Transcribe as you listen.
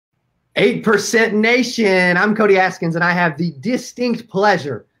8% Nation. I'm Cody Askins, and I have the distinct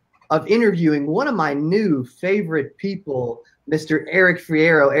pleasure of interviewing one of my new favorite people, Mr. Eric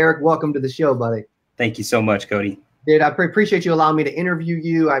Fierro. Eric, welcome to the show, buddy. Thank you so much, Cody. Dude, I appreciate you allowing me to interview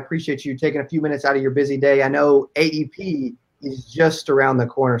you. I appreciate you taking a few minutes out of your busy day. I know AEP is just around the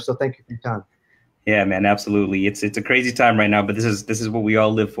corner, so thank you for your time. Yeah, man, absolutely. It's a crazy time right now, but this is what we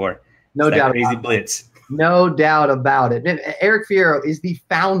all live for. No doubt. Crazy blitz. No doubt about it. Eric Fierro is the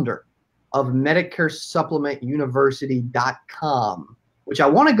founder of Medicare Supplement University.com, which I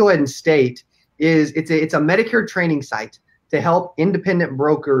want to go ahead and state is it's a Medicare training site to help independent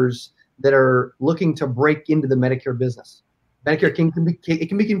brokers that are looking to break into the Medicare business. Medicare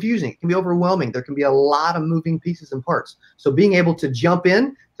can be confusing. It can be overwhelming. There can be a lot of moving pieces and parts. So being able to jump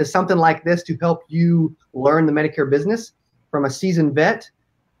in to something like this to help you learn the Medicare business from a seasoned vet,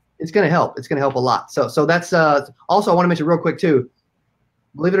 it's going to help. It's going to help a lot. So that's also I want to mention real quick too.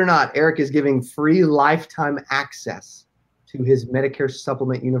 Believe it or not, Eric is giving free lifetime access to his Medicare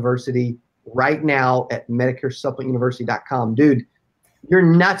Supplement University right now at MedicareSupplementUniversity.com. Dude, you're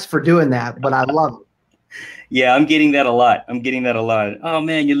nuts for doing that, but I love it. Yeah, I'm getting that a lot. Oh,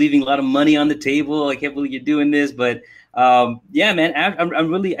 man, you're leaving a lot of money on the table. I can't believe you're doing this. But yeah, man,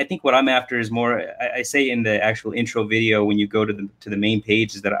 I think what I'm after is more, I say in the actual intro video when you go to the main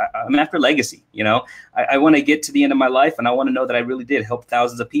page, is that I'm after legacy. You know, I want to get to the end of my life and I want to know that I really did help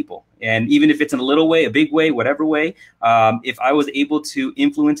thousands of people. And even if it's in a little way, a big way, whatever way, if I was able to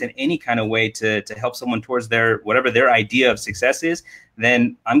influence in any kind of way to help someone towards whatever their idea of success is,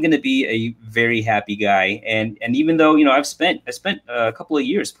 then I'm going to be a very happy guy. And even though, you know, I spent a couple of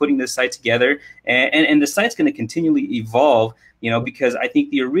years putting this site together, and the site's going to continually evolve, you know, because I think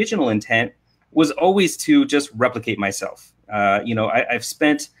the original intent was always to just replicate myself. You know, I've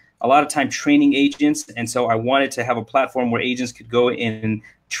spent a lot of time training agents, and so I wanted to have a platform where agents could go and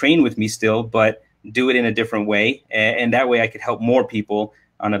train with me still, but do it in a different way. And that way I could help more people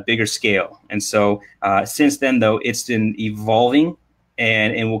on a bigger scale. And so since then, though, it's been evolving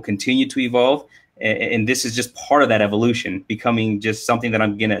and will continue to evolve. And this is just part of that evolution, becoming just something that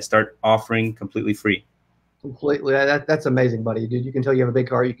I'm going to start offering completely free. Completely. That's amazing, buddy. Dude, you can tell you have a big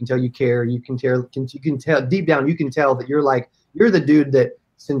heart. You can tell you care. You can tell deep down, you can tell that you're the dude that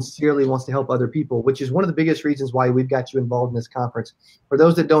sincerely wants to help other people, which is one of the biggest reasons why we've got you involved in this conference. For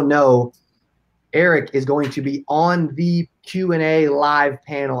those that don't know, Eric is going to be on the Q&A live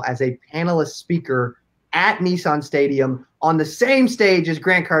panel as a panelist speaker at Nissan Stadium on the same stage as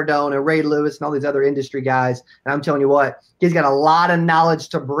Grant Cardone and Ray Lewis and all these other industry guys. And I'm telling you what, he's got a lot of knowledge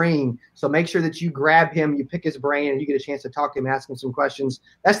to bring. So make sure that you grab him, you pick his brain, and you get a chance to talk to him, ask him some questions.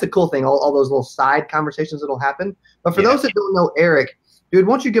 That's the cool thing, all those little side conversations that'll happen. But for those that don't know Eric, dude,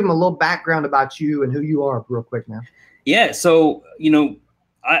 why don't you give him a little background about you and who you are real quick now? Yeah, so, you know,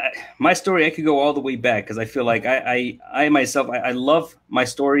 my story, I could go all the way back because I feel like I myself, I love my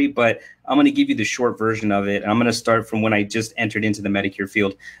story, but I'm going to give you the short version of it. I'm going to start from when I just entered into the Medicare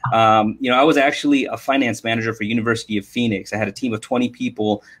field. You know, I was actually a finance manager for University of Phoenix. I had a team of 20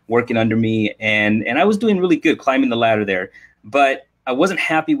 people working under me, and I was doing really good climbing the ladder there. But I wasn't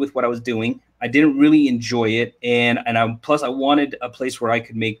happy with what I was doing. I didn't really enjoy it, and plus I wanted a place where I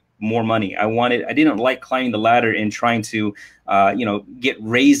could make more money. I didn't like climbing the ladder and trying to, you know, get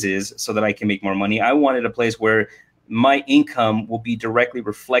raises so that I can make more money. I wanted a place where my income will be directly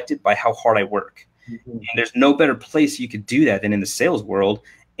reflected by how hard I work. Mm-hmm. And there's no better place you could do that than in the sales world.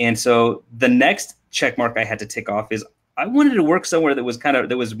 And so the next check mark I had to tick off is I wanted to work somewhere that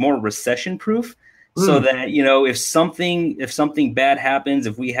was more recession proof. So that, you know, if something bad happens,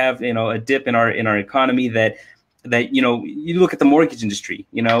 if we have, you know, a dip in our economy, that, you know, you look at the mortgage industry,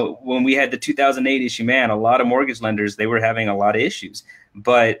 you know, when we had the 2008 issue, man, a lot of mortgage lenders, they were having a lot of issues,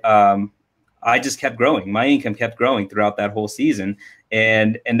 but I just kept growing. My income kept growing throughout that whole season.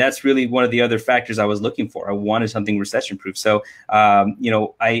 And that's really one of the other factors I was looking for. I wanted something recession proof. So, you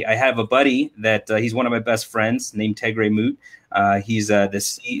know, I have a buddy that he's one of my best friends named Tegray Moot. He's the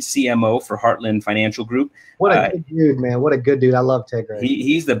CMO for Heartland Financial Group. What a good dude, man. What a good dude. I love Tegray.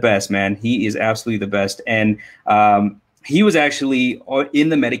 He's the best, man. He is absolutely the best. And he was actually in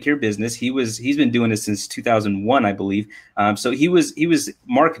the Medicare business. He's been doing this since 2001, I believe. So he was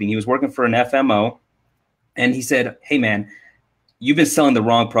marketing. He was working for an FMO. And he said, hey, man, you've been selling the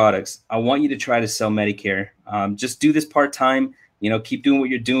wrong products. I want you to try to sell Medicare. Just do this part-time. You know, keep doing what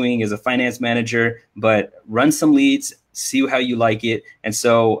you're doing as a finance manager, but run some leads, see how you like it. And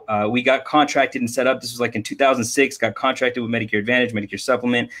so we got contracted and set up. This was like in 2006, got contracted with Medicare Advantage, Medicare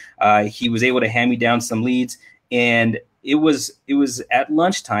Supplement. He was able to hand me down some leads. And it was at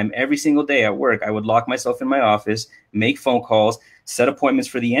lunchtime every single day at work. I would lock myself in my office, make phone calls, set appointments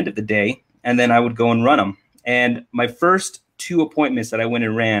for the end of the day, and then I would go and run them. And my first 2 appointments that I went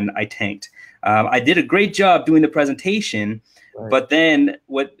and ran, I tanked. I did a great job doing the presentation, right. But then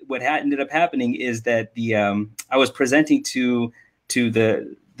what ended up happening is that I was presenting to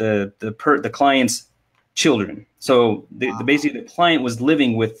the client's children. So basically the client was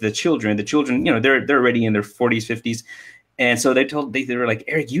living with the children. The children, they're already in their 40s, 50s. And so they were like,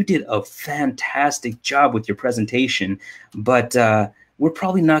 Eric, you did a fantastic job with your presentation, but we're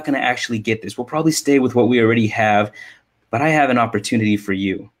probably not going to actually get this. We'll probably stay with what we already have, but I have an opportunity for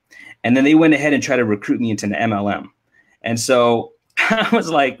you. And then they went ahead and tried to recruit me into an MLM. And so I was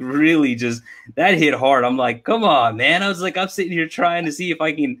like, really that hit hard. I'm like, come on, man. I was like, I'm sitting here trying to see if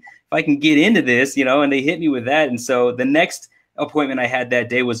I can get into this, and they hit me with that. And so the next appointment I had that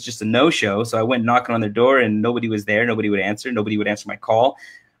day was just a no-show. So I went knocking on their door and nobody was there. Nobody would answer. Nobody would answer my call.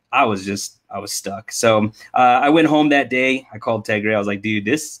 I was stuck. So I went home that day. I called Tegray. I was like, dude,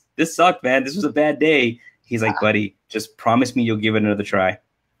 this sucked, man. This was a bad day. He's like, buddy, just promise me you'll give it another try.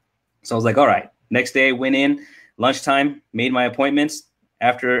 So I was like, all right. Next day I went in, lunchtime, made my appointments.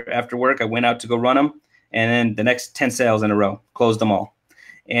 After work, I went out to go run them. And then the next 10 sales in a row, closed them all.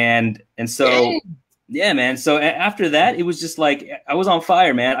 And so, yeah, man. So after that, it was just like, I was on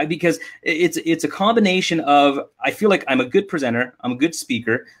fire, man, because it's a combination of, I feel like I'm a good presenter. I'm a good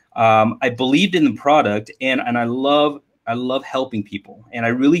speaker. I believed in the product and I love helping people. And I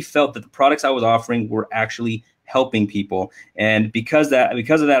really felt that the products I was offering were actually helping people. And because of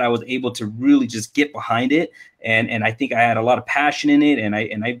that, I was able to really just get behind it. And I think I had a lot of passion in it, and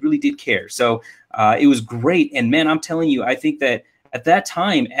I really did care. So it was great. And man, I'm telling you, I think that at that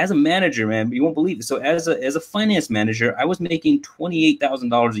time, as a manager, man, you won't believe it. So as a finance manager, I was making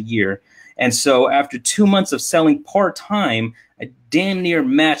 $28,000 a year. And so after 2 months of selling part-time, I damn near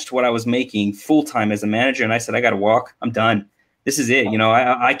matched what I was making full-time as a manager. And I said, I got to walk. I'm done. This is it.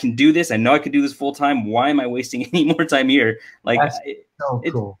 I can do this. I know I could do this full time. Why am I wasting any more time here? Like, that's so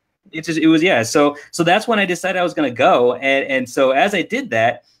cool. So that's when I decided I was going to go. And so as I did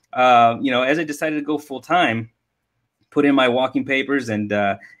that, as I decided to go full time, put in my walking papers and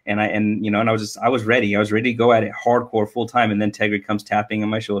I was ready. I was ready to go at it hardcore full time. And then Tegray comes tapping on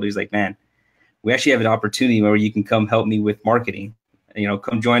my shoulder. He's like, man, we actually have an opportunity where you can come help me with marketing.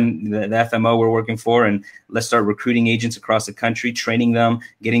 Come join the FMO we're working for, and let's start recruiting agents across the country, training them,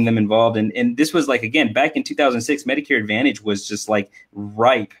 getting them involved. And this was like, again, back in 2006, Medicare Advantage was just like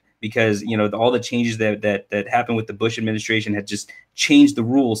ripe because, all the changes that happened with the Bush administration had just changed the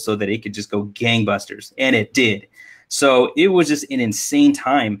rules so that it could just go gangbusters. And it did. So it was just an insane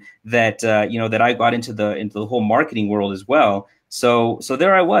time that, that I got into the whole marketing world as well. So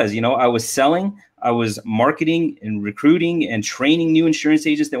there I was, I was selling, I was marketing and recruiting and training new insurance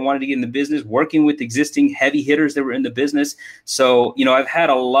agents that wanted to get in the business, working with existing heavy hitters that were in the business. So, I've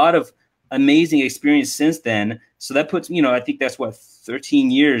had a lot of amazing experience since then. So that puts, I think that's 13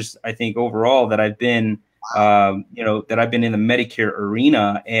 years, I think overall that I've been, that I've been in the Medicare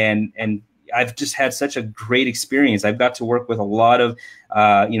arena, and I've just had such a great experience. I've got to work with a lot of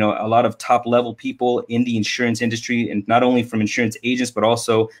top level people in the insurance industry, and not only from insurance agents, but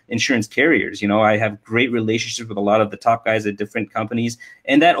also insurance carriers. I have great relationships with a lot of the top guys at different companies.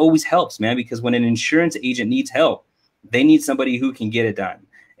 And that always helps, man, because when an insurance agent needs help, they need somebody who can get it done.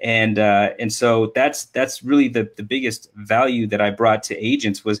 And so that's really the biggest value that I brought to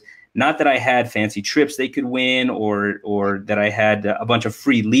agents was not that I had fancy trips they could win or that I had a bunch of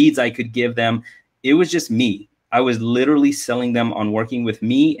free leads I could give them. It was just me. I was literally selling them on working with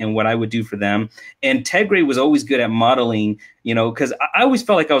me and what I would do for them. And Tegray was always good at modeling, because I always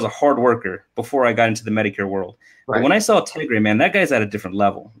felt like I was a hard worker before I got into the Medicare world. Right. But when I saw Tegray, man, that guy's at a different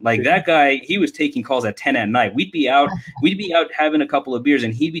level. Like that guy, he was taking calls at 10 at night. We'd be out having a couple of beers,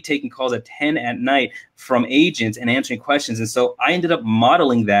 and he'd be taking calls at 10 at night from agents and answering questions. And so I ended up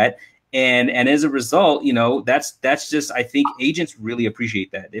modeling that. And as a result, that's just, I think agents really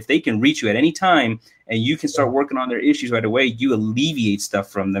appreciate that. If they can reach you at any time and you can start working on their issues right away, you alleviate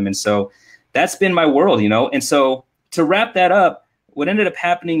stuff from them. And so that's been my world, And so to wrap that up, what ended up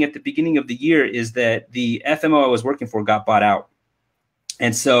happening at the beginning of the year is that the FMO I was working for got bought out.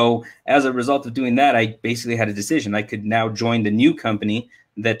 And so as a result of doing that, I basically had a decision. I could now join the new company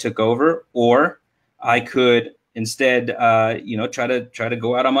that took over, or I could instead, try to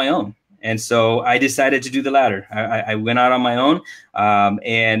go out on my own. And so I decided to do the latter. I went out on my own. I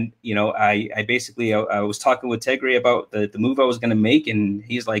was talking with Tegray about the move I was going to make. And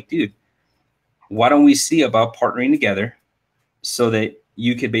he's like, dude, why don't we see about partnering together so that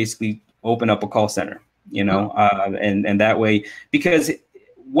you could basically open up a call center, and that way, because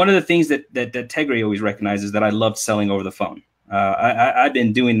one of the things that Tegray always recognizes that I loved selling over the phone. I've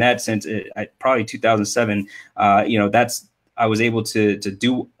been doing that since probably 2007. I was able to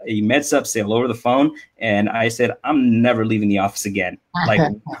do a MedSup sale over the phone, and I said, I'm never leaving the office again. Like,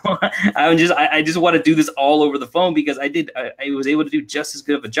 I just want to do this all over the phone, because I was able to do just as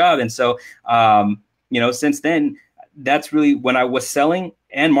good of a job. And so, since then, that's really when I was selling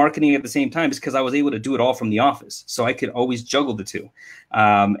and marketing at the same time, is because I was able to do it all from the office. So I could always juggle the two.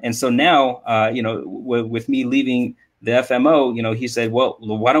 And so now, with me leaving the FMO, he said, well,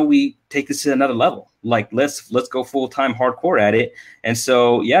 why don't we take this to another level? Like, let's go full-time hardcore at it. And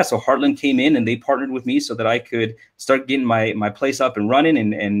so, so Heartland came in and they partnered with me so that I could start getting my place up and running.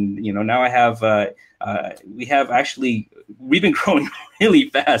 And now I have, we've been growing really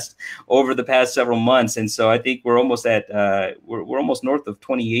fast over the past several months. And so I think we're almost at, we're almost north of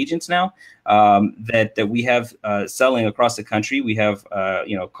 20 agents now, that we have selling across the country. We have,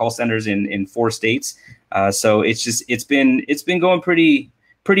 call centers in 4 states. So it's been going pretty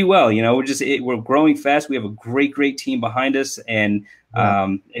well. We're growing fast. We have a great team behind us. And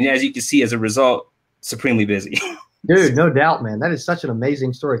as you can see, as a result, supremely busy. Dude, no doubt, man. That is such an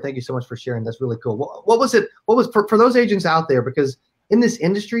amazing story. Thank you so much for sharing. That's really cool. What was for those agents out there? Because in this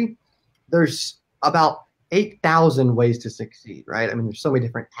industry, there's about 8,000 ways to succeed, right? I mean, there's so many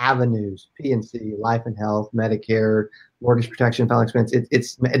different avenues: P&C, life and health, Medicare, mortgage protection, final expense.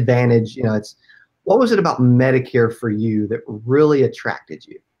 It's Advantage. What was it about Medicare for you that really attracted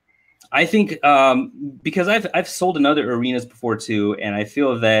you? I think because I've sold in other arenas before too, and I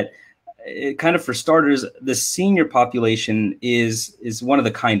feel that kind of, for starters, the senior population is one of the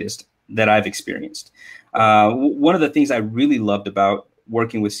kindest that I've experienced. One of the things I really loved about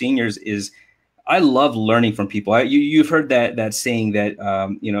working with seniors is I love learning from people. You've heard that saying that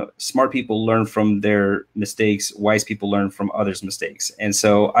smart people learn from their mistakes, wise people learn from others' mistakes. And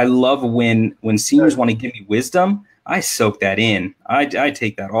so I love when seniors want to give me wisdom, I soak that in. I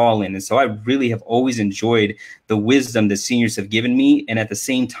take that all in. And so I really have always enjoyed the wisdom that seniors have given me. And at the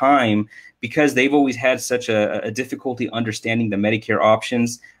same time, because they've always had such a difficulty understanding the Medicare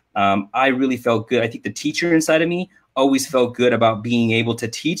options, I really felt good. I think the teacher inside of me always felt good about being able to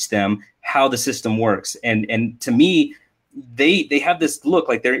teach them how the system works. And to me, they have this look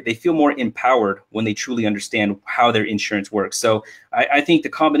like they feel more empowered when they truly understand how their insurance works. So I think the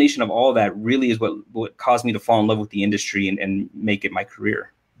combination of all of that really is what caused me to fall in love with the industry and make it my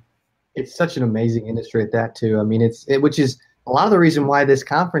career. It's such an amazing industry at that too. I mean, which is a lot of the reason why this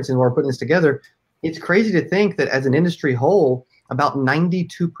conference and we're putting this together. It's crazy to think that as an industry whole, about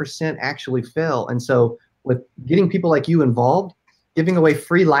 92% actually fail. And so with getting people like you involved, giving away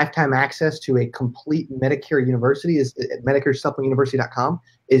free lifetime access to a complete Medicare university is at MedicareSupplementUniversity.com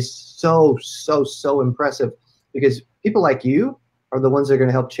is so impressive, because people like you are the ones that are going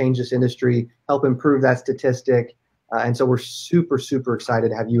to help change this industry, help improve that statistic. And so we're super excited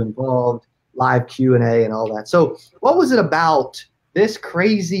to have you involved, live Q&A and all that. So what was it about this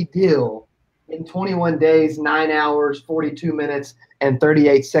crazy deal in 21 days, 9 hours, 42 minutes, and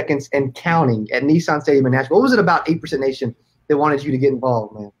 38 seconds and counting at Nissan Stadium in Nashville? What was it about 8% Nation that wanted you to get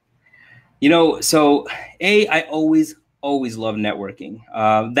involved, man? So I always love networking.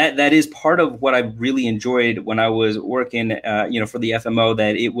 That is part of what I really enjoyed when I was working, for the FMO,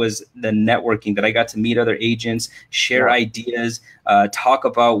 that it was the networking, that I got to meet other agents, share ideas, talk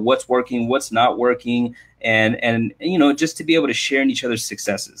about what's working, what's not working, and just to be able to share in each other's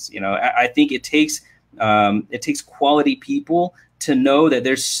successes. I think it takes quality people to know that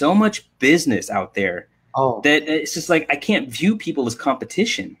there's so much business out there. That it's just like, I can't view people as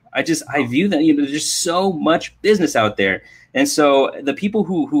competition. I view that, there's just so much business out there. And so the people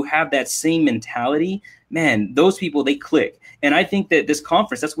who have that same mentality, man, those people, they click. And I think that this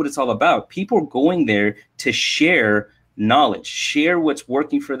conference, that's what it's all about. People are going there to share knowledge, share what's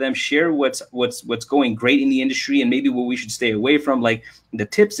working for them, share what's going great in the industry, and maybe what we should stay away from, like the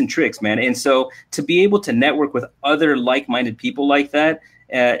tips and tricks, man. And so to be able to network with other like-minded people like that,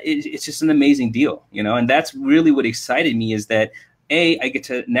 it's just an amazing deal, and that's really what excited me, is that A, I get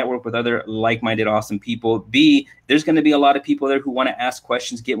to network with other like-minded, awesome people. B, there's going to be a lot of people there who want to ask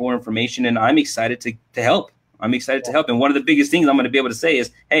questions, get more information, and I'm excited to help. I'm excited to help. And one of the biggest things I'm going to be able to say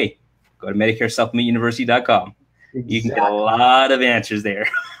is, hey, go to MedicareSupplementUniversity.com. Exactly. You can get a lot of answers there.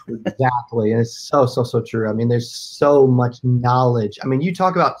 Exactly. And it's so true. I mean, there's so much knowledge. I mean, you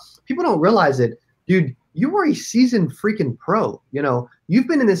talk about, people don't realize it, dude. You were a seasoned freaking pro. You've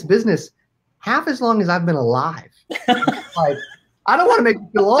been in this business half as long as I've been alive. Like, I don't want to make you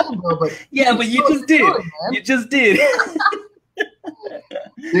feel old, bro, but yeah, but you just did. You just did.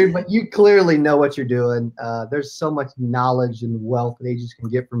 Dude, but you clearly know what you're doing. There's so much knowledge and wealth that agents can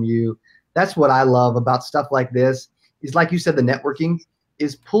get from you. That's what I love about stuff like this. is, like you said, the networking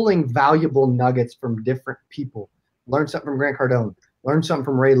is pulling valuable nuggets from different people. Learn something from Grant Cardone, learn something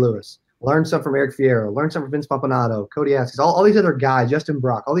from Ray Lewis, learn something from Eric Fierro, learn something from Vince Pampanato, Cody Askins, all these other guys, Justin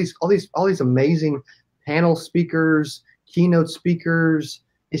Brock, all these amazing panel speakers, keynote speakers.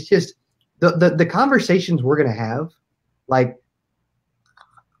 It's just the conversations we're gonna have, like,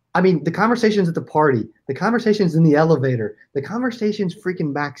 I mean, the conversations at the party, the conversations in the elevator, the conversations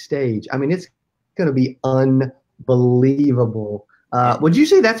freaking backstage. I mean, it's gonna be unbelievable. Would you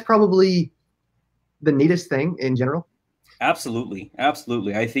say that's probably the neatest thing in general? Absolutely.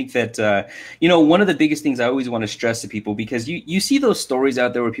 Absolutely. I think that, one of the biggest things I always want to stress to people, because you see those stories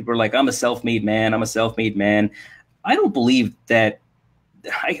out there where people are like, I'm a self-made man. I'm a self-made man. I don't believe that.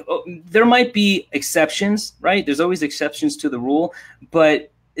 There might be exceptions, right? There's always exceptions to the rule,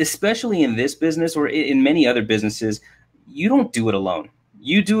 but especially in this business or in many other businesses, you don't do it alone.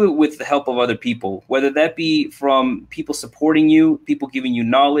 You do it with the help of other people, whether that be from people supporting you, people giving you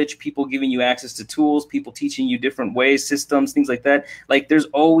knowledge, people giving you access to tools, people teaching you different ways, systems, things like that. Like, there's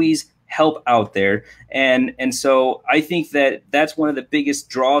always help out there. And so I think that that's one of the biggest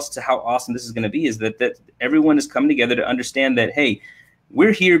draws to how awesome this is going to be, is that everyone is coming together to understand that, hey,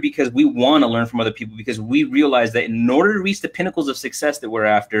 we're here because we want to learn from other people, because we realize that in order to reach the pinnacles of success that we're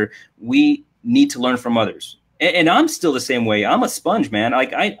after, we need to learn from others. And I'm still the same way. I'm a sponge, man.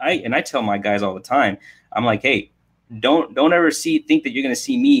 Like I tell my guys all the time, I'm like, hey, don't ever think that you're going to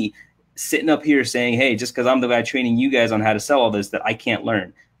see me sitting up here saying, hey, just because I'm the guy training you guys on how to sell all this, that I can't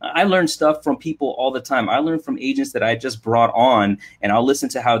learn. I learn stuff from people all the time. I learn from agents that I just brought on, and I'll listen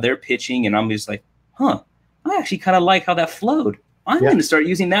to how they're pitching, and I'm just like, I actually kind of like how that flowed. I'm going to start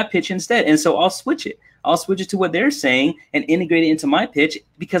using that pitch instead. And so I'll switch it. I'll switch it to what they're saying and integrate it into my pitch,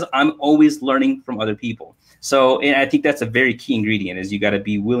 because I'm always learning from other people. So, and I think that's a very key ingredient, is you got to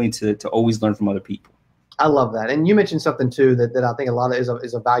be willing to always learn from other people. I love that. And you mentioned something too that I think a lot of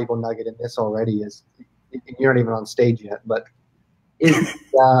is a valuable nugget in this already, is you're not even on stage yet, but is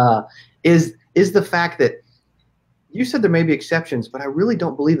the fact that you said there may be exceptions, but I really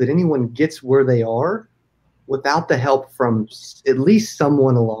don't believe that anyone gets where they are without the help from at least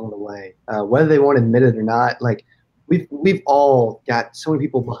someone along the way, whether they want to admit it or not. Like, we've all got so many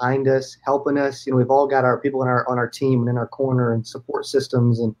people behind us helping us. We've all got our people on our team and in our corner, and support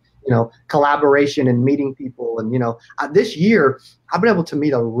systems, and collaboration and meeting people. And this year I've been able to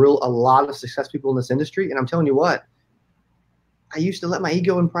meet a lot of success people in this industry, and I'm telling you what, I used to let my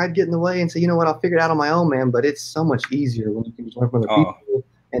ego and pride get in the way and say, you know what, I'll figure it out on my own, man. But it's so much easier when you can just learn from other people.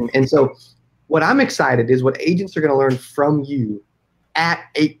 And so what I'm excited is what agents are going to learn from you at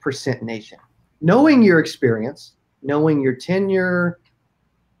 8% Nation. Knowing your experience, knowing your tenure,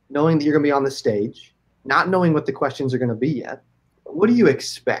 knowing that you're going to be on the stage, not knowing what the questions are going to be yet. What do you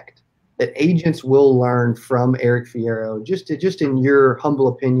expect that agents will learn from Eric Fierro, just in your humble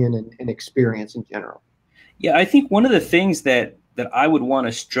opinion and experience in general? Yeah, I think one of the things that I would want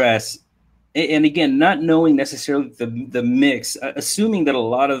to stress, and again, not knowing necessarily the mix, assuming that a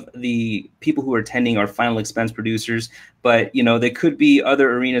lot of the people who are attending are final expense producers, but there could be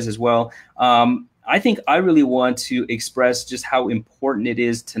other arenas as well. I think I really want to express just how important it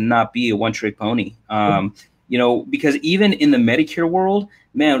is to not be a one-trick pony. Because even in the Medicare world,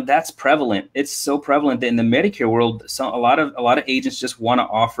 man, that's prevalent. It's so prevalent that in the Medicare world, a lot of agents just want to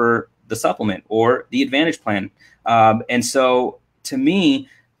offer the supplement or the Advantage plan. And so to me,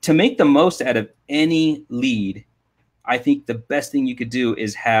 to make the most out of any lead, I think the best thing you could do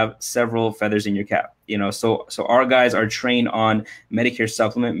is have several feathers in your cap. So our guys are trained on Medicare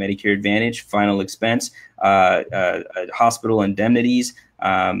supplement, Medicare Advantage, final expense, hospital indemnities,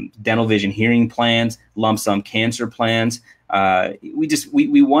 dental, vision, hearing plans, lump sum cancer plans.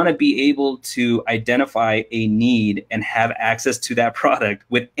 We want to be able to identify a need and have access to that product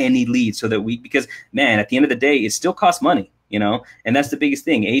with any lead, so that because man, at the end of the day, it still costs money, and that's the biggest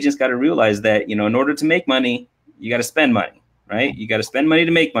thing. Agents got to realize that, in order to make money, you got to spend money, right? You got to spend money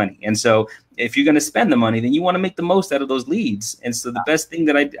to make money. And so if you're going to spend the money, then you want to make the most out of those leads. And so the best thing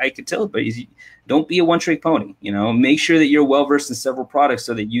that I could tell everybody is don't be a one-trick pony. Make sure that you're well-versed in several products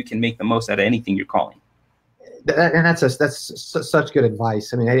so that you can make the most out of anything you're calling. And that's such good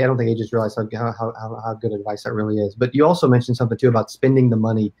advice. I mean, I don't think agents realize how good advice that really is. But you also mentioned something too about spending the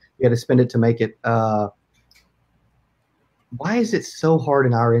money. You got to spend it to make it. Why is it so hard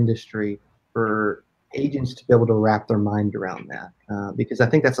in our industry for agents to be able to wrap their mind around that? Because I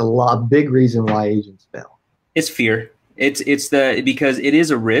think that's a big reason why agents fail. It's fear. Because it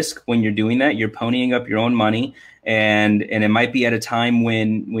is a risk when you're doing that. You're ponying up your own money, and it might be at a time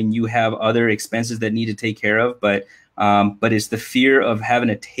when you have other expenses that need to take care of. But it's the fear of having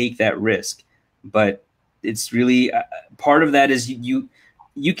to take that risk. But it's really part of that is you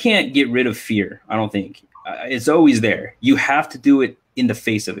can't get rid of fear. I don't think it's always there. You have to do it in the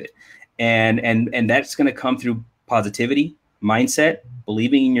face of it. And that's going to come through positivity, mindset,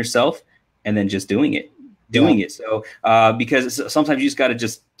 believing in yourself, and then just doing it. So because sometimes you just got to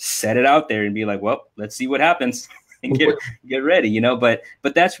just set it out there and be like, well, let's see what happens and get ready, you know. But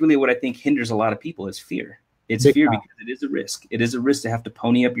that's really what I think hinders a lot of people is fear. It's fear because it is a risk. It is a risk to have to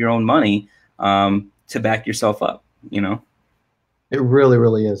pony up your own money to back yourself up, you know. It really,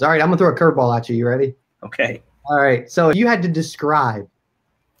 really is. All right, I'm gonna throw a curveball at you. You ready? Okay. All right. So if you had to describe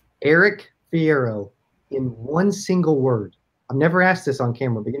Eric Fierro in one single word. I've never asked this on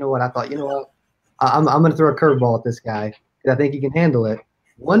camera, but you know what? I thought, you know what? I'm going to throw a curveball at this guy because I think he can handle it.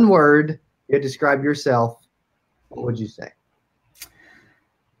 One word, you describe yourself. What would you say?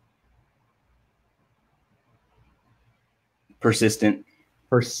 Persistent.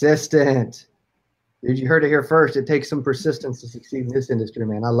 Persistent. Dude, you heard it here first. It takes some persistence to succeed in this industry,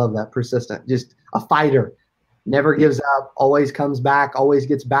 man. I love that. Persistent. Just a fighter. Never gives up, always comes back, always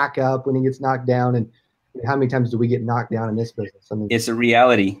gets back up when he gets knocked down. And how many times do we get knocked down in this business? I mean, it's a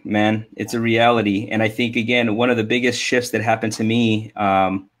reality, man. It's a reality. And I think, again, one of the biggest shifts that happened to me,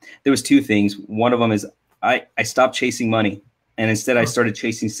 there was two things. One of them is I stopped chasing money, and instead I started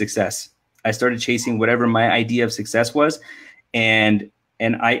chasing success. I started chasing whatever my idea of success was. And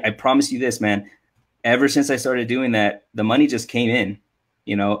I promise you this, man, ever since I started doing that, the money just came in,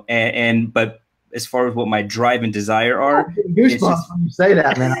 you know, but as far as what my drive and desire are. Goosebumps when you say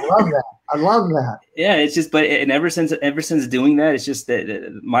that, man. I love that. I love that. Yeah, it's just, and ever since doing that, it's just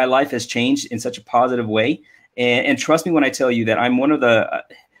that my life has changed in such a positive way. And trust me when I tell you that I'm one of the,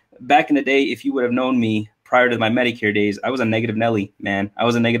 back in the day, if you would have known me prior to my Medicare days, I was a negative Nelly, man. I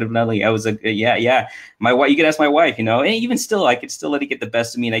was a negative Nelly. I was my wife, you could ask my wife, you know, and even still, I could still let it get the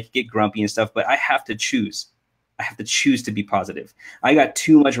best of me and I could get grumpy and stuff, but I have to choose. I have to choose to be positive. I got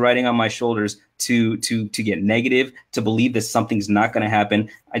too much riding on my shoulders to get negative, to believe that something's not going to happen.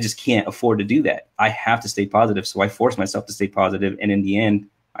 I just can't afford to do that. I have to stay positive. So I force myself to stay positive. And in the end,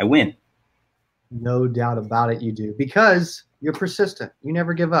 I win. No doubt about it. You do, because you're persistent. You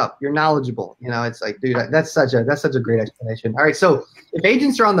never give up. You're knowledgeable. You know, it's like, dude, that's such a great explanation. All right. So if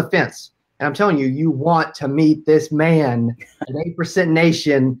agents are on the fence, and I'm telling you, you want to meet this man, an 8%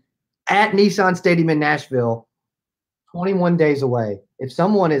 Nation at Nissan Stadium in Nashville, 21 days away. If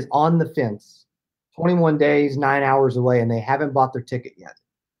someone is on the fence, 21 days, 9 hours away, and they haven't bought their ticket yet,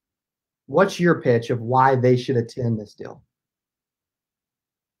 what's your pitch of why they should attend this deal?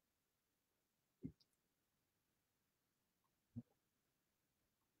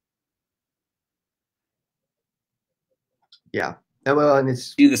 Yeah. Well, and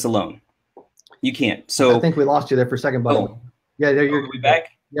it's do this alone. You can't. So I think we lost you there for a second, buddy. Oh, yeah, there you're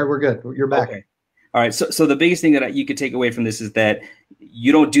back. Yeah, we're good. You're back. Okay. All right. So the biggest thing that you could take away from this is that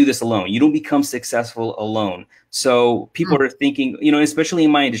you don't do this alone. You don't become successful alone. So people are thinking, you know, especially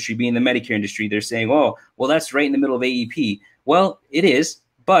in my industry, being the Medicare industry, they're saying, oh, well, that's right in the middle of AEP. Well, it is.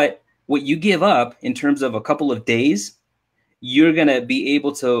 But what you give up in terms of a couple of days, you're going to be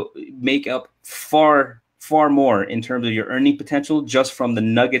able to make up far more in terms of your earning potential just from the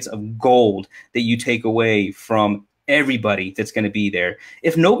nuggets of gold that you take away from everybody that's going to be there.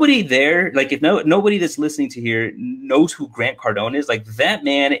 If nobody there, like if nobody that's listening to here knows who Grant Cardone is, like that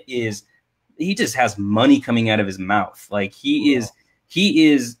man is, he just has money coming out of his mouth. Like he is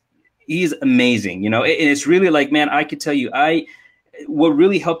amazing, you know? And it's really like, man, I could tell you, what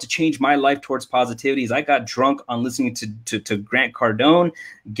really helped to change my life towards positivity is I got drunk on listening to Grant Cardone,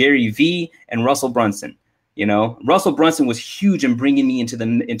 Gary Vee, and Russell Brunson. You know, Russell Brunson was huge in bringing me into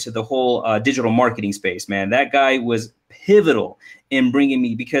the whole digital marketing space, man. That guy was pivotal in bringing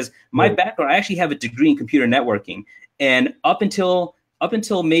me, because my background, I actually have a degree in computer networking. And up until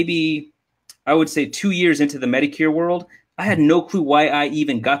maybe, I would say 2 years into the Medicare world, I had no clue why I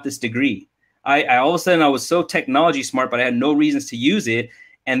even got this degree. I all of a sudden I was so technology smart, but I had no reasons to use it.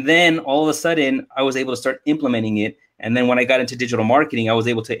 And then all of a sudden I was able to start implementing it. And then when I got into digital marketing, I was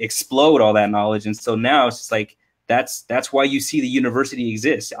able to explode all that knowledge. And so now it's just like, that's why you see the university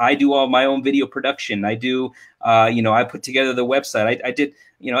exists. I do all my own video production. I do, I put together the website. I did,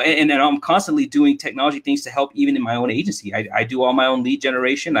 and I'm constantly doing technology things to help even in my own agency. I do all my own lead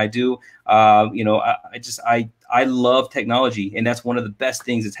generation. I do, I love technology. And that's one of the best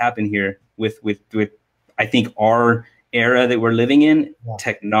things that's happened here with I think our era that we're living in,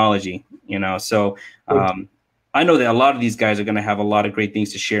 technology, so, I know that a lot of these guys are going to have a lot of great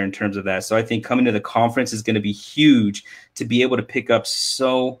things to share in terms of that. So I think coming to the conference is going to be huge to be able to pick up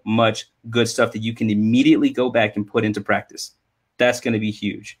so much good stuff that you can immediately go back and put into practice. That's going to be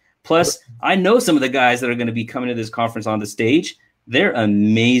huge. Plus, I know some of the guys that are going to be coming to this conference on the stage. They're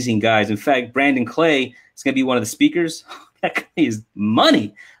amazing guys. In fact, Brandon Clay is going to be one of the speakers. That guy is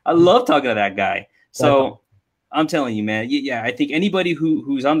money. I love talking to that guy. So I'm telling you, man, yeah, I think anybody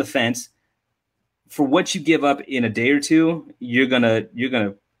who's on the fence, for what you give up in a day or two, you're gonna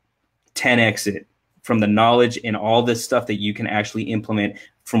 10x it from the knowledge and all this stuff that you can actually implement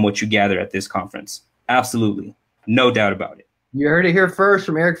from what you gather at this conference. Absolutely. No doubt about it. You heard it here first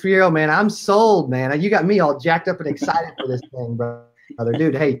from Eric Fierro, man. I'm sold, man. You got me all jacked up and excited for this thing, brother.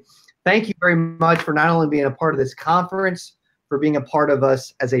 Dude, hey, thank you very much for not only being a part of this conference, for being a part of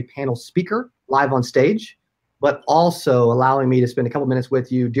us as a panel speaker live on stage, but also allowing me to spend a couple minutes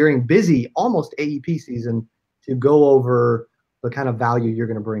with you during busy, almost AEP season to go over the kind of value you're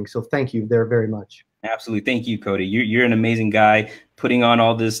going to bring. So thank you there very much. Absolutely. Thank you, Cody. You're an amazing guy putting on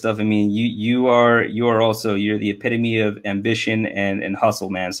all this stuff. I mean, you are also, you're the epitome of ambition and hustle,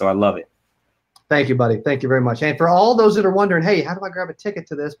 man. So I love it. Thank you, buddy. Thank you very much. And for all those that are wondering, hey, how do I grab a ticket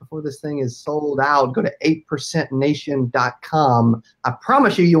to this before this thing is sold out? Go to 8percentnation.com. I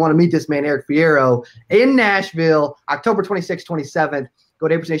promise you, you want to meet this man, Eric Fierro, in Nashville, October 26th, 27th. Go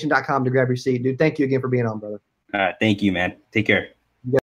to 8percentnation.com to grab your seat. Dude, thank you again for being on, brother. All right. Thank you, man. Take care.